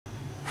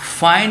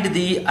Find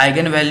the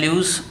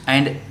eigenvalues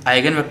and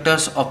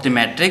eigenvectors of the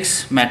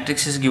matrix.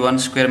 Matrix is given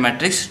square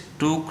matrix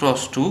 2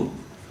 cross 2,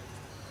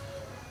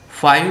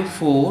 5,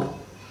 4,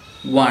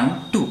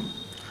 1, 2.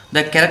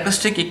 The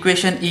characteristic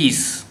equation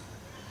is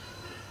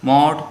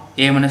mod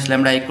a minus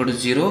lambda equal to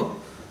 0.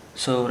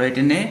 So write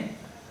in a,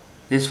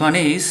 this one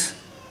is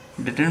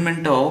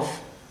determinant of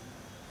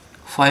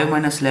 5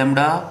 minus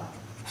lambda,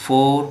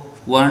 4,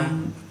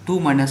 1, 2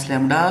 minus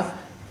lambda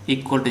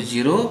equal to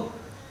 0.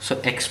 So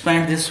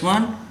expand this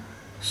one.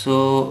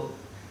 So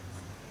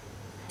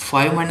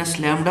 5 minus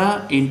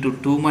lambda into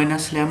 2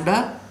 minus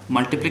lambda,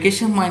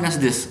 multiplication minus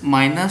this,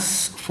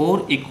 minus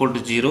 4 equal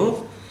to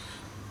 0.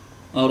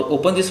 Or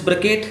open this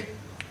bracket,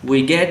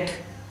 we get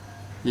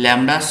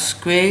lambda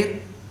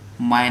square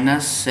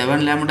minus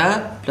 7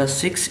 lambda plus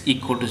 6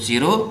 equal to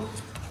 0.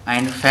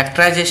 And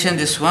factorization,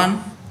 this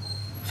one,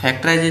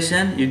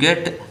 factorization, you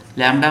get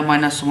lambda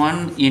minus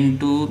 1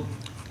 into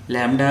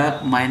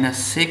lambda minus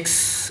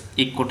 6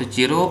 equal to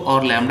 0,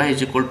 or lambda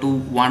is equal to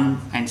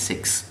 1 and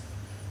 6.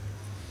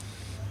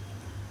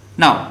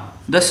 Now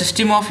the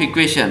system of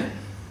equation.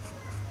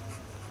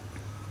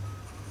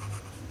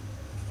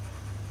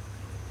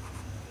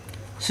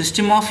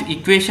 System of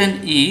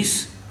equation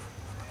is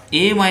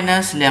a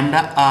minus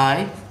lambda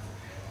I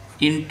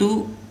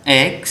into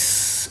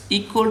x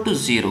equal to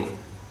 0.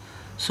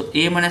 So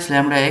a minus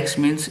lambda x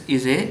means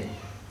is a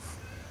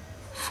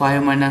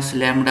 5 minus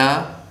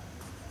lambda,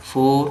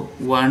 4,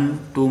 1,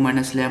 2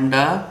 minus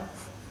lambda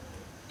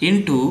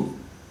into,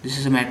 this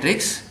is a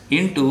matrix,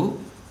 into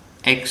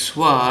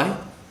xy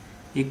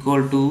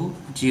equal to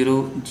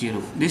 0,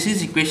 0. This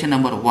is equation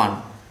number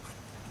 1.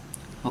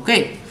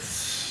 Okay.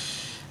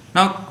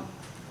 Now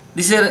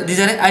these are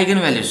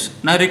eigenvalues.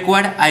 Now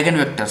required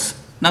eigenvectors.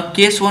 Now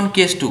case 1,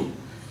 case 2.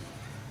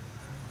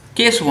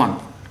 Case 1,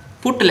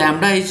 put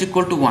lambda is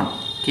equal to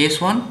 1.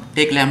 Case 1,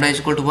 take lambda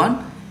is equal to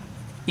 1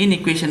 in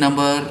equation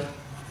number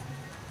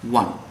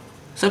 1.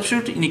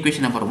 Substitute in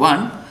equation number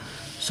 1.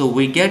 So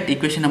we get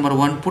equation number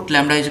 1, put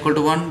lambda is equal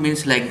to 1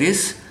 means like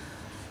this,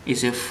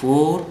 is a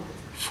 4,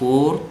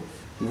 4,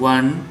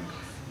 1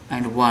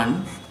 and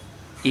 1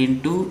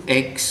 into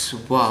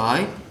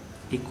xy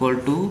equal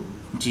to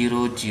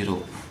 0,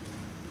 0.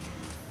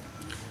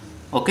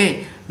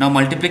 Okay, now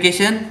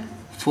multiplication,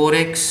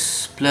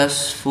 4x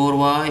plus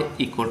 4y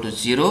equal to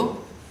 0,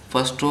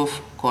 first row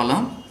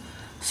column,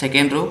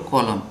 second row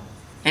column,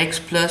 x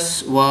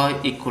plus y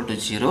equal to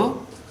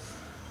 0.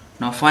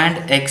 Now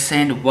find x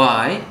and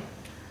y.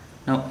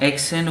 Now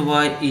x and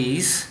y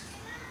is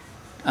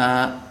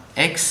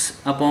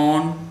x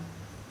upon,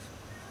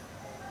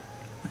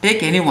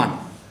 take any one.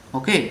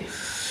 Okay,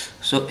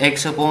 so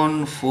x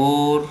upon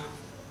 4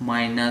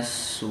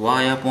 minus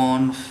y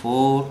upon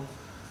 4,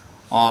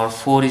 or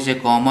 4 is a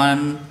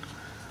common,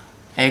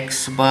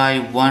 x by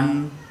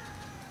 1,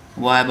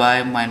 y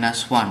by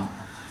minus 1.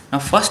 Now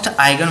first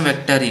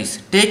eigenvector is,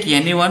 take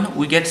any one,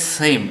 we get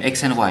same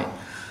x and y.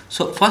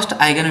 So first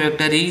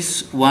eigenvector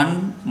is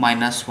 1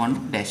 minus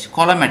 1 dash,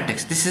 column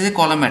matrix. This is a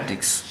column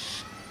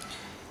matrix.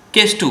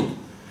 Case 2,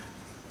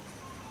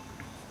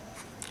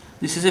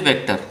 this is a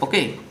vector,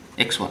 okay,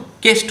 x1.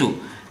 Case 2,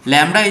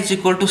 lambda is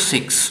equal to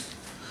 6.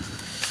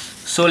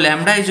 So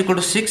lambda is equal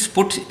to 6,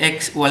 put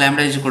x, well,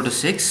 lambda is equal to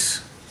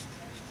 6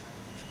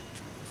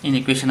 in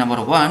equation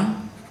number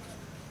 1.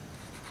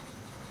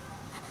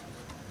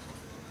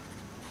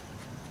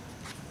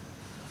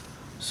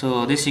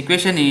 So this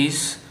equation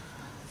is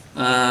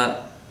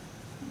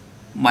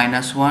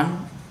minus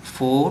 1,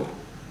 4,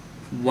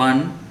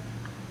 1,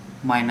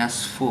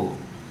 minus 4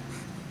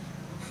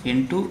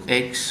 into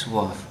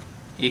xy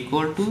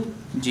equal to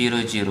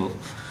 0, 0.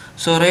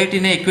 So write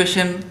in a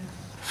equation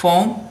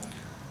form,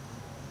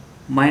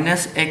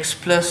 minus x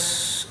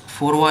plus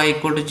 4y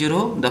equal to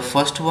 0, the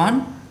first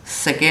one,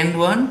 second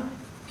one,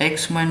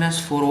 x minus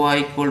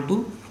 4y equal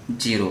to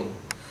 0.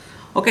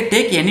 Okay,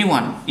 take any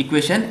one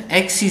equation,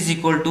 x is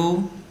equal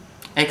to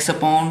x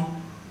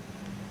upon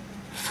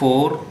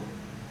 4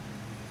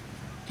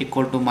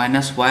 equal to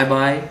minus y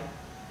by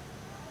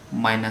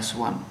minus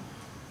 1.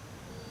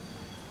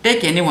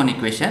 Take any one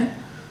equation.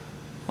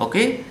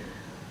 Okay,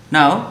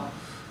 now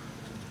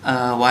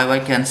y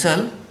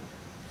cancel,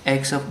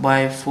 x up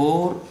by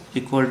 4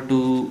 equal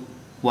to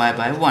y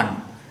by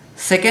 1.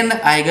 Second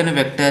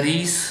eigenvector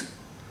is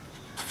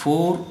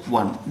 4,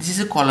 1. This is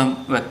a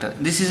column vector.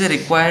 This is a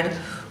required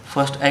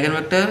first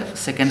eigenvector,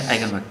 second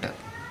eigenvector.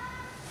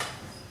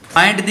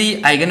 Find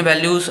the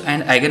eigenvalues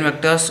and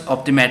eigenvectors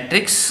of the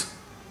matrix,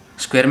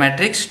 square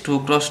matrix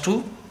 2 cross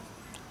 2,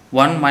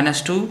 1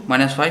 minus 2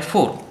 minus 5,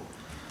 4.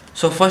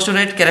 So first to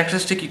write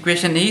characteristic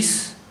equation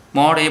is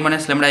mod a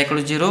minus lambda equal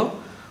to 0,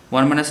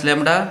 1 minus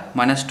lambda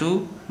minus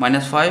 2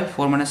 minus 5,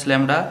 4 minus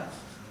lambda,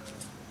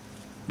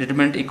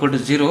 determinant equal to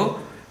 0.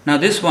 Now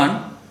this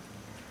one,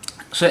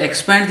 so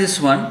expand this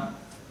one,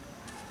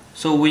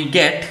 so we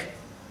get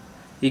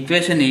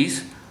equation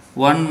is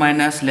 1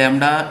 minus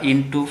lambda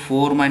into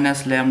 4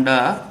 minus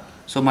lambda,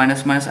 so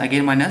minus minus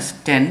again minus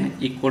 10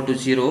 equal to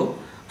 0.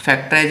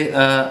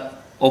 Factorize,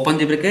 open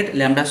the bracket,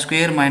 lambda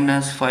square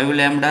minus 5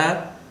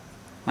 lambda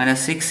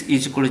minus 6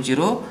 is equal to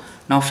 0.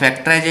 Now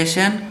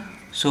factorization,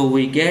 so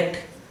we get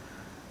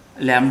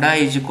lambda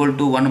is equal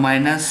to 1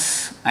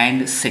 minus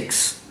and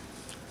 6.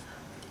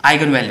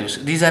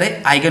 Eigenvalues, these are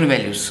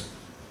eigenvalues.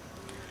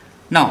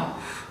 Now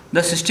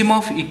the system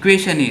of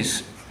equation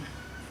is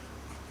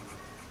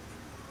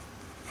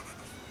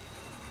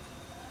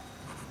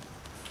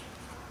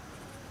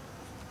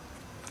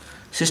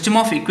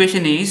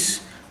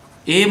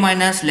a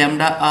minus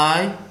lambda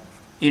I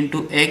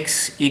into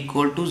x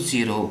equal to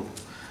 0.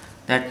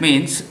 That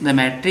means the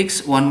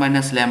matrix 1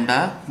 minus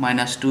lambda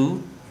minus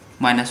 2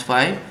 minus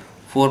 5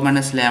 4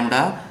 minus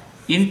lambda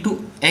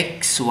into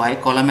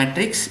xy column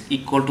matrix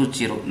equal to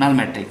 0, null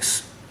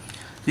matrix.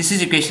 This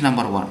is equation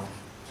number 1.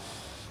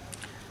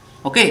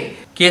 Okay,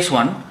 case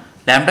 1,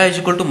 lambda is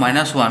equal to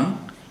minus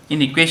 1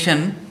 in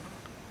equation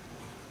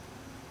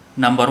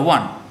number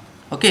 1.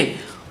 Okay,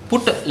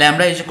 put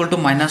lambda is equal to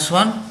minus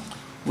 1,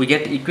 we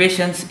get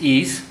equations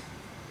is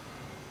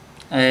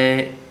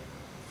 2x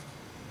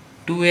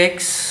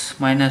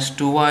minus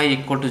 2y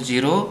equal to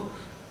 0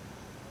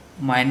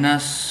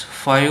 minus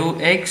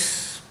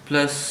 5x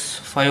plus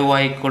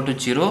 5y equal to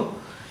 0.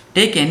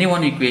 Take any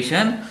one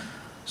equation,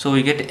 so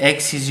we get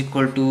x is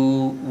equal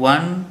to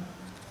 1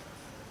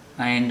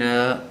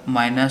 and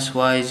minus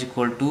y is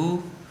equal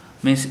to,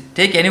 means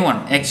take any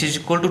one, x is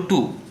equal to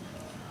 2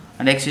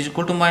 and x is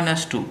equal to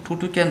minus 2, 2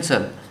 to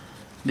cancel.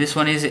 This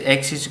one is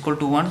x is equal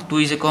to 1, 2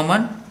 is a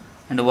common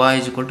and y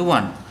is equal to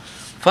 1.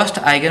 First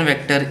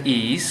eigenvector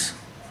is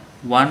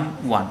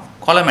 1 1,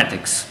 column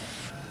matrix.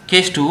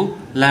 Case 2,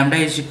 lambda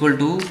is equal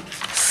to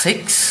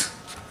 6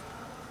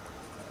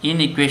 in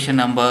equation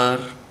number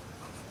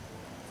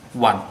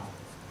 1.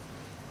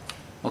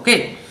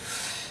 Okay,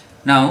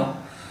 now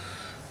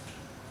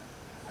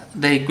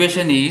the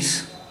equation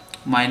is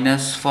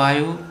minus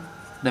 5,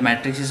 the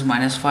matrix is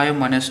minus 5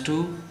 minus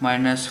 2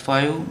 minus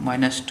 5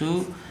 minus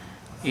 2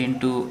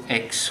 into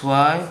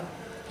xy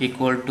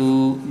equal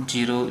to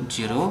 0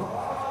 0.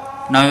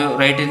 Now you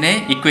write in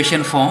a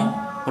equation form,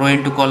 row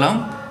into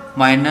column,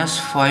 minus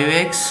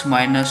 5x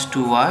minus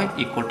 2y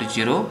equal to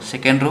 0.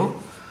 Second row,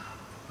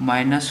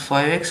 minus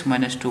 5x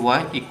minus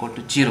 2y equal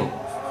to 0.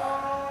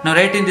 Now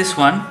write in this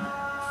one,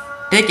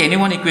 take any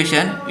one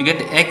equation, you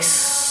get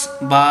x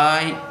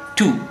by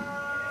 2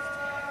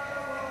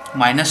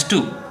 minus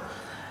 2,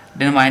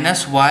 then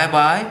minus y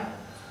by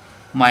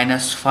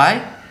minus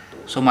 5,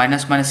 so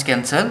minus minus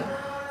cancel,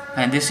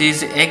 and this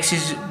is x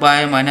is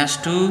by minus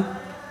 2,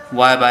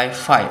 y by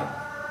 5.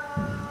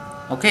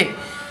 Okay,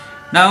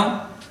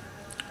 now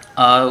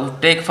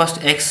take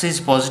first x is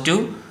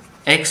positive,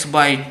 x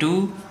by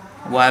 2,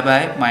 y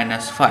by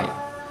minus 5.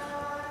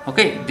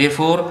 Okay,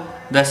 therefore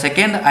the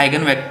second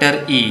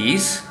eigenvector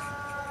is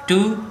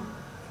 2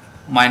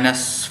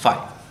 minus 5,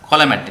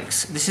 column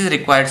matrix. This is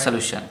required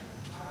solution.